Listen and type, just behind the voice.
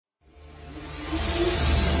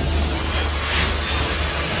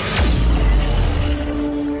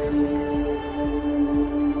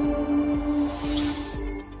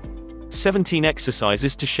17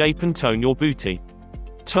 exercises to shape and tone your booty.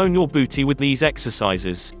 Tone your booty with these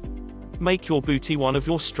exercises. Make your booty one of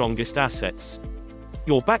your strongest assets.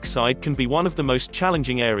 Your backside can be one of the most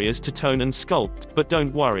challenging areas to tone and sculpt, but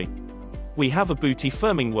don't worry. We have a booty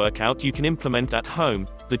firming workout you can implement at home,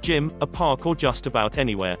 the gym, a park, or just about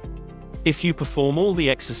anywhere. If you perform all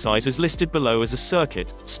the exercises listed below as a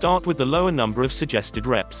circuit, start with the lower number of suggested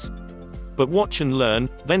reps. But watch and learn,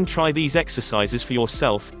 then try these exercises for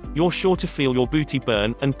yourself. You're sure to feel your booty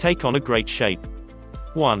burn and take on a great shape.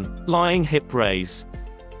 1. Lying hip raise.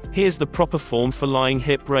 Here's the proper form for lying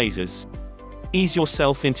hip raises. Ease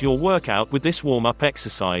yourself into your workout with this warm-up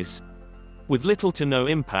exercise. With little to no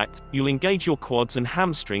impact, you'll engage your quads and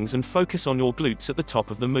hamstrings and focus on your glutes at the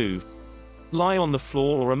top of the move. Lie on the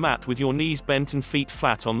floor or a mat with your knees bent and feet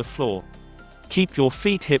flat on the floor. Keep your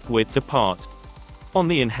feet hip-width apart. On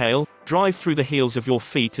the inhale, drive through the heels of your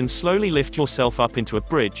feet and slowly lift yourself up into a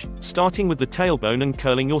bridge, starting with the tailbone and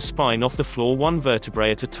curling your spine off the floor one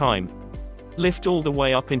vertebrae at a time. Lift all the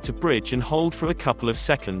way up into bridge and hold for a couple of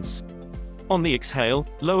seconds. On the exhale,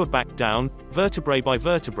 lower back down, vertebrae by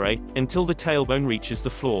vertebrae, until the tailbone reaches the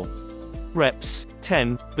floor. Reps,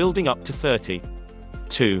 10, building up to 30.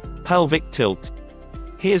 2. Pelvic tilt.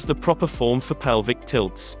 Here's the proper form for pelvic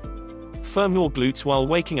tilts. Firm your glutes while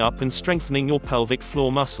waking up and strengthening your pelvic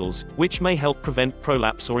floor muscles, which may help prevent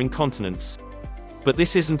prolapse or incontinence. But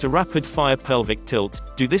this isn't a rapid-fire pelvic tilt.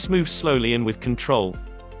 Do this move slowly and with control.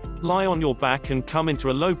 Lie on your back and come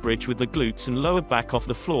into a low bridge with the glutes and lower back off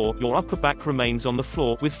the floor. Your upper back remains on the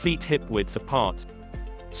floor with feet hip-width apart.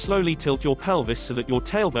 Slowly tilt your pelvis so that your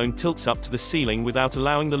tailbone tilts up to the ceiling without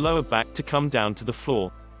allowing the lower back to come down to the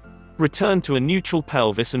floor. Return to a neutral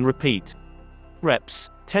pelvis and repeat. Reps,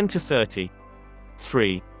 10 to 30.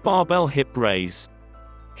 3. Barbell hip raise.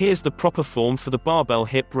 Here's the proper form for the barbell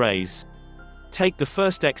hip raise. Take the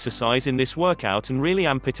first exercise in this workout and really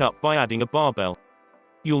amp it up by adding a barbell.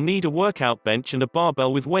 You'll need a workout bench and a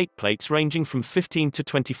barbell with weight plates ranging from 15 to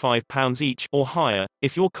 25 pounds each, or higher,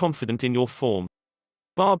 if you're confident in your form.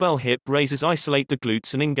 Barbell hip raises isolate the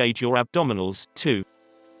glutes and engage your abdominals, too.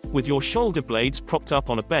 With your shoulder blades propped up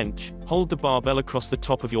on a bench, hold the barbell across the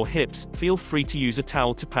top of your hips. Feel free to use a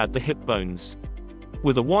towel to pad the hip bones.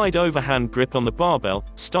 With a wide overhand grip on the barbell,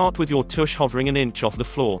 start with your tush hovering an inch off the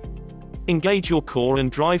floor. Engage your core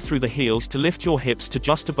and drive through the heels to lift your hips to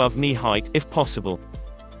just above knee height, if possible.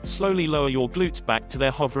 Slowly lower your glutes back to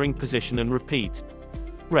their hovering position and repeat.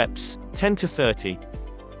 Reps, 10 to 30.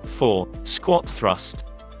 4. Squat thrust.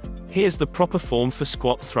 Here's the proper form for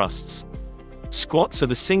squat thrusts. Squats are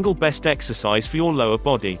the single best exercise for your lower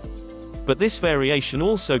body. But this variation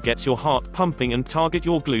also gets your heart pumping and target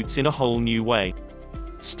your glutes in a whole new way.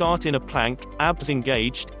 Start in a plank, abs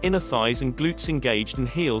engaged, inner thighs and glutes engaged and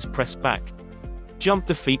heels pressed back. Jump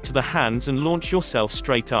the feet to the hands and launch yourself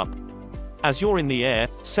straight up. As you're in the air,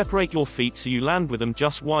 separate your feet so you land with them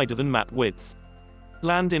just wider than mat width.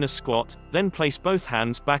 Land in a squat, then place both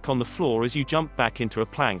hands back on the floor as you jump back into a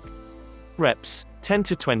plank. Reps, 10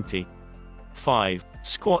 to 20. 5.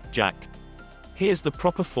 Squat jack. Here's the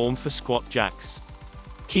proper form for squat jacks.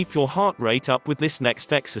 Keep your heart rate up with this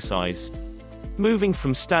next exercise. Moving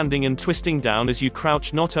from standing and twisting down as you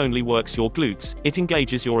crouch not only works your glutes, it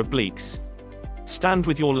engages your obliques. Stand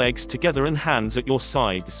with your legs together and hands at your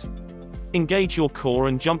sides. Engage your core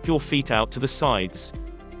and jump your feet out to the sides.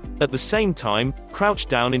 At the same time, crouch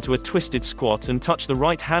down into a twisted squat and touch the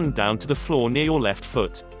right hand down to the floor near your left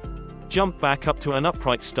foot. Jump back up to an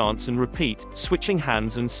upright stance and repeat, switching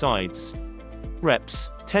hands and sides. Reps,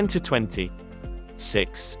 10 to 20.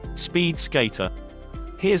 6. Speed skater.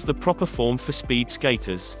 Here's the proper form for speed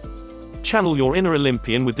skaters. Channel your inner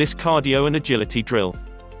Olympian with this cardio and agility drill.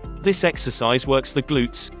 This exercise works the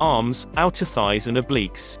glutes, arms, outer thighs and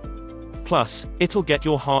obliques. Plus, it'll get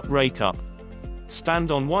your heart rate up.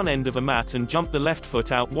 Stand on one end of a mat and jump the left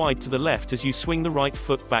foot out wide to the left as you swing the right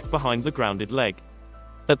foot back behind the grounded leg.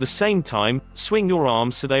 At the same time, swing your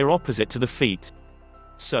arms so they are opposite to the feet.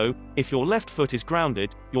 So, if your left foot is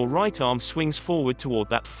grounded, your right arm swings forward toward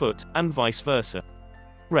that foot, and vice versa.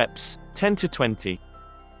 Reps, 10 to 20.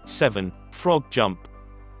 7. Frog jump.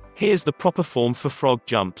 Here's the proper form for frog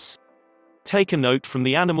jumps. Take a note from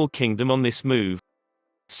the animal kingdom on this move.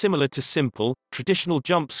 Similar to simple, traditional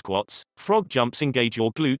jump squats, frog jumps engage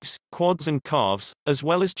your glutes, quads and calves, as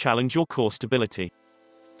well as challenge your core stability.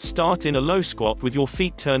 Start in a low squat with your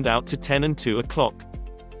feet turned out to 10 and 2 o'clock.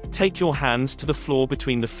 Take your hands to the floor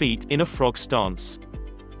between the feet in a frog stance.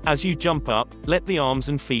 As you jump up, let the arms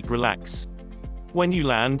and feet relax. When you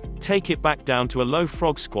land, take it back down to a low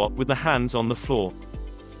frog squat with the hands on the floor.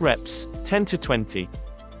 Reps, 10 to 20.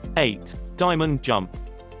 8. Diamond jump.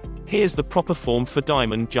 Here's the proper form for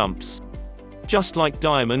diamond jumps. Just like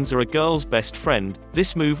diamonds are a girl's best friend,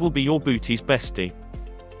 this move will be your booty's bestie.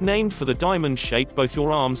 Named for the diamond shape both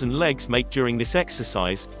your arms and legs make during this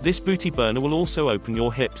exercise, this booty burner will also open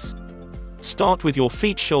your hips. Start with your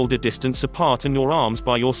feet shoulder distance apart and your arms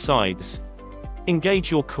by your sides. Engage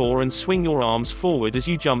your core and swing your arms forward as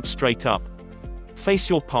you jump straight up. Face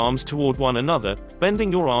your palms toward one another,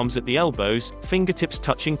 bending your arms at the elbows, fingertips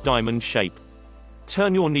touching diamond shape.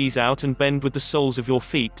 Turn your knees out and bend with the soles of your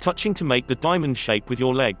feet touching to make the diamond shape with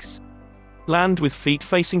your legs. Land with feet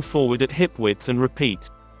facing forward at hip width and repeat.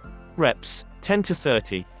 Reps, 10 to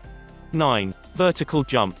 30. 9. Vertical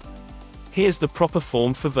jump. Here's the proper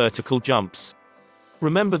form for vertical jumps.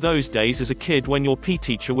 Remember those days as a kid when your PE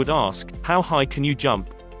teacher would ask, "How high can you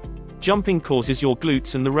jump?" Jumping causes your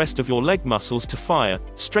glutes and the rest of your leg muscles to fire,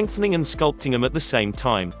 strengthening and sculpting them at the same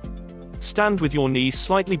time. Stand with your knees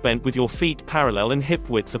slightly bent with your feet parallel and hip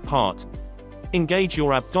width apart. Engage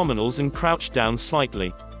your abdominals and crouch down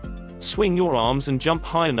slightly. Swing your arms and jump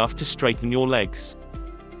high enough to straighten your legs.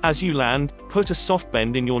 As you land, put a soft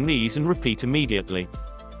bend in your knees and repeat immediately.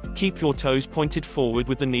 Keep your toes pointed forward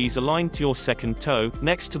with the knees aligned to your second toe,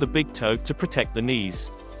 next to the big toe, to protect the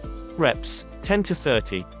knees. Reps, 10 to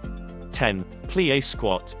 30. 10. Plie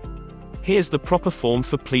squat. Here's the proper form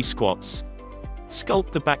for plie squats.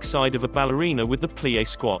 Sculpt the backside of a ballerina with the plie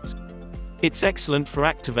squat. It's excellent for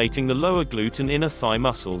activating the lower glute and inner thigh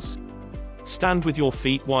muscles. Stand with your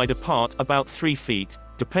feet wide apart, about 3 feet,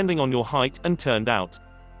 depending on your height, and turned out.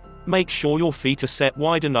 Make sure your feet are set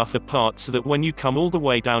wide enough apart so that when you come all the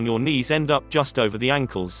way down your knees end up just over the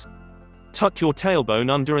ankles. Tuck your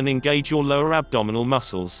tailbone under and engage your lower abdominal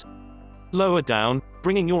muscles. Lower down,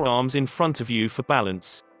 bringing your arms in front of you for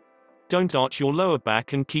balance. Don't arch your lower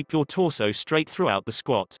back and keep your torso straight throughout the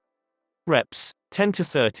squat. Reps, 10 to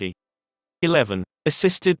 30. 11.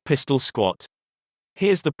 Assisted pistol squat.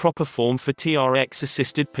 Here's the proper form for TRX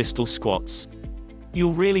assisted pistol squats.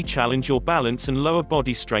 You'll really challenge your balance and lower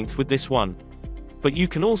body strength with this one. But you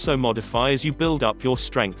can also modify as you build up your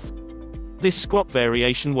strength. This squat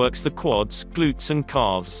variation works the quads, glutes and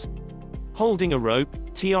calves. Holding a rope,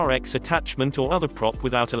 TRX attachment or other prop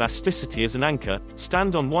without elasticity as an anchor,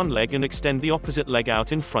 stand on one leg and extend the opposite leg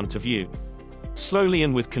out in front of you. Slowly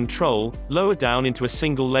and with control, lower down into a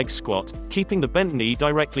single leg squat, keeping the bent knee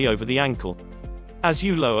directly over the ankle. As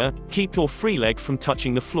you lower, keep your free leg from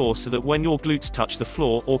touching the floor so that when your glutes touch the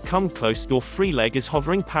floor or come close, your free leg is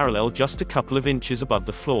hovering parallel just a couple of inches above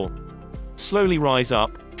the floor. Slowly rise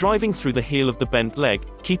up, driving through the heel of the bent leg,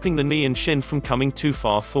 keeping the knee and shin from coming too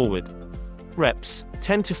far forward. Reps,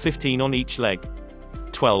 10 to 15 on each leg.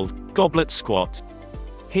 12. Goblet squat.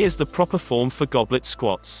 Here's the proper form for goblet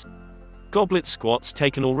squats. Goblet squats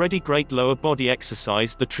take an already great lower body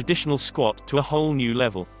exercise, the traditional squat, to a whole new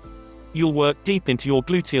level. You'll work deep into your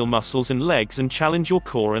gluteal muscles and legs and challenge your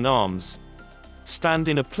core and arms. Stand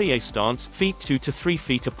in a plie stance, feet 2 to 3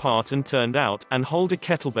 feet apart and turned out, and hold a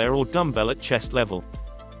kettlebell or dumbbell at chest level.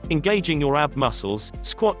 Engaging your ab muscles,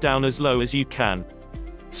 squat down as low as you can.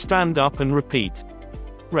 Stand up and repeat.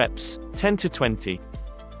 Reps, 10 to 20.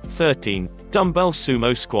 13. Dumbbell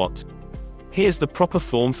sumo squat. Here's the proper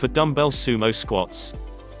form for dumbbell sumo squats.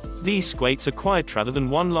 These squats are quite rather than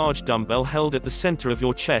one large dumbbell held at the center of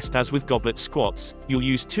your chest as with goblet squats. You'll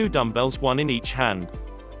use 2 dumbbells, one in each hand.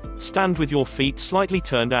 Stand with your feet slightly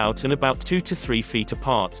turned out and about 2 to 3 feet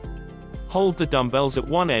apart. Hold the dumbbells at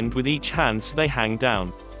one end with each hand so they hang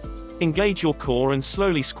down. Engage your core and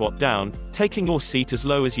slowly squat down, taking your seat as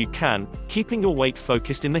low as you can, keeping your weight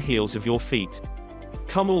focused in the heels of your feet.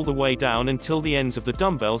 Come all the way down until the ends of the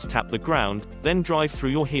dumbbells tap the ground, then drive through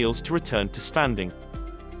your heels to return to standing.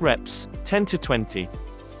 Reps, 10 to 20.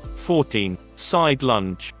 14. Side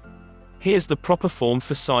lunge. Here's the proper form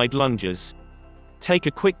for side lunges. Take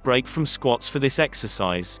a quick break from squats for this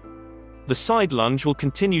exercise. The side lunge will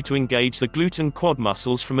continue to engage the glute and quad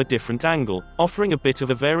muscles from a different angle, offering a bit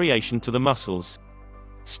of a variation to the muscles.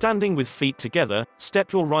 Standing with feet together,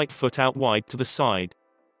 step your right foot out wide to the side.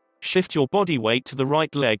 Shift your body weight to the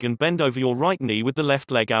right leg and bend over your right knee with the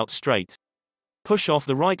left leg out straight. Push off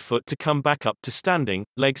the right foot to come back up to standing,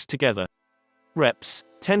 legs together. Reps,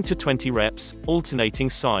 10 to 20 reps, alternating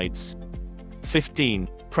sides. 15.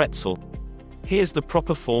 Pretzel. Here's the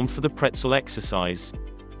proper form for the pretzel exercise.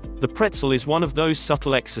 The pretzel is one of those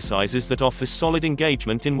subtle exercises that offers solid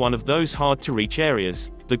engagement in one of those hard-to-reach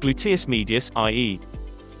areas, the gluteus medius, i.e.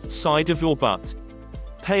 side of your butt.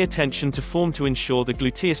 Pay attention to form to ensure the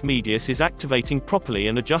gluteus medius is activating properly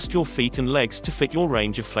and adjust your feet and legs to fit your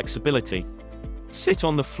range of flexibility. Sit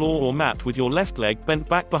on the floor or mat with your left leg bent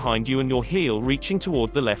back behind you and your heel reaching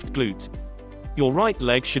toward the left glute. Your right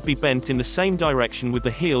leg should be bent in the same direction with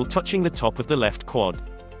the heel touching the top of the left quad.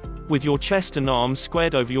 With your chest and arms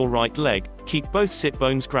squared over your right leg, keep both sit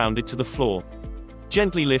bones grounded to the floor.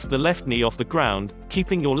 Gently lift the left knee off the ground,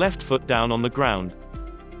 keeping your left foot down on the ground.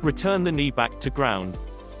 Return the knee back to ground.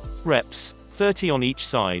 Reps, 30 on each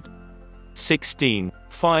side. 16.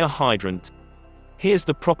 Fire hydrant. Here's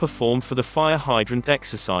the proper form for the fire hydrant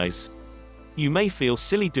exercise. You may feel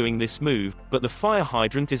silly doing this move, but the fire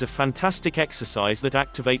hydrant is a fantastic exercise that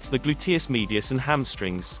activates the gluteus medius and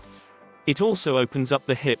hamstrings. It also opens up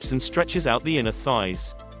the hips and stretches out the inner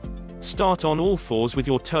thighs. Start on all fours with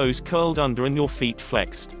your toes curled under and your feet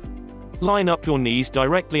flexed. Line up your knees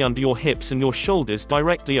directly under your hips and your shoulders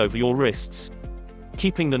directly over your wrists.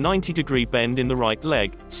 Keeping the 90-degree bend in the right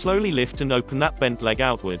leg, slowly lift and open that bent leg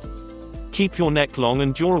outward. Keep your neck long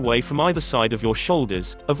and jaw away from either side of your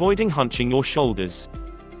shoulders, avoiding hunching your shoulders.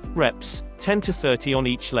 Reps, 10 to 30 on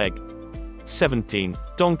each leg. 17.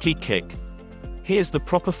 Donkey kick. Here's the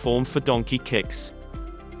proper form for donkey kicks.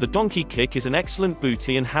 The donkey kick is an excellent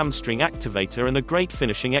booty and hamstring activator and a great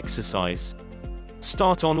finishing exercise.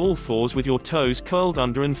 Start on all fours with your toes curled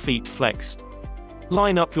under and feet flexed.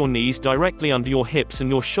 Line up your knees directly under your hips and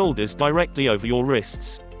your shoulders directly over your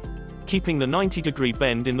wrists. Keeping the 90-degree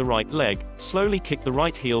bend in the right leg, slowly kick the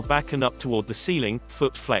right heel back and up toward the ceiling,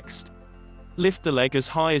 foot flexed. Lift the leg as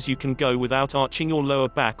high as you can go without arching your lower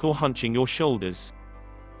back or hunching your shoulders.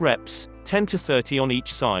 Reps, 10 to 30 on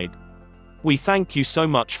each side. We thank you so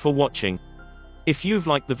much for watching. If you've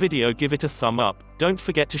liked the video, give it a thumb up, don't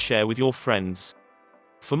forget to share with your friends.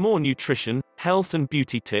 For more nutrition, health and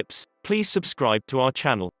beauty tips, please subscribe to our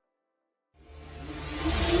channel.